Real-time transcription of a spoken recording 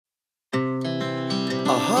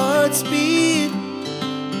Godspeed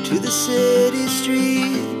to the city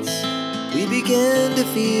streets. We began to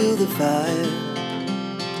feel the fire.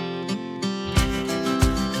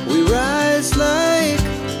 We rise like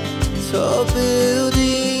tall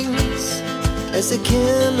buildings as the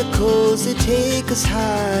chemicals, they take us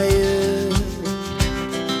higher.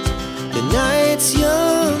 The night's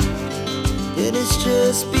young and it's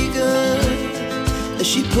just begun as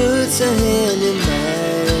she puts her hand in mine.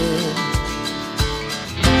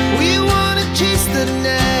 We wanna chase the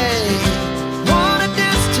night, wanna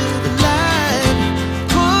dance to the light,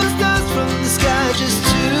 pull the stars from the sky, just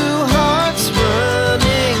two hearts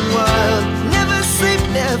running wild. Never sleep,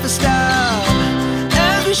 never stop,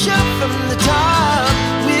 as we shout from the top.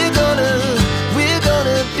 We're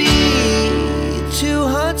gonna be two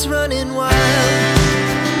hearts running wild.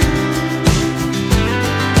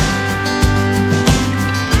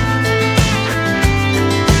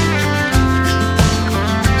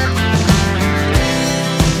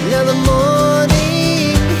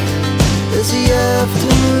 The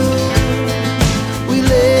afternoon, we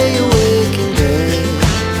lay awake in bed.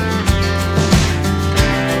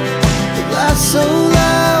 The laughs so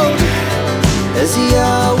loud as the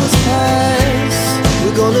hours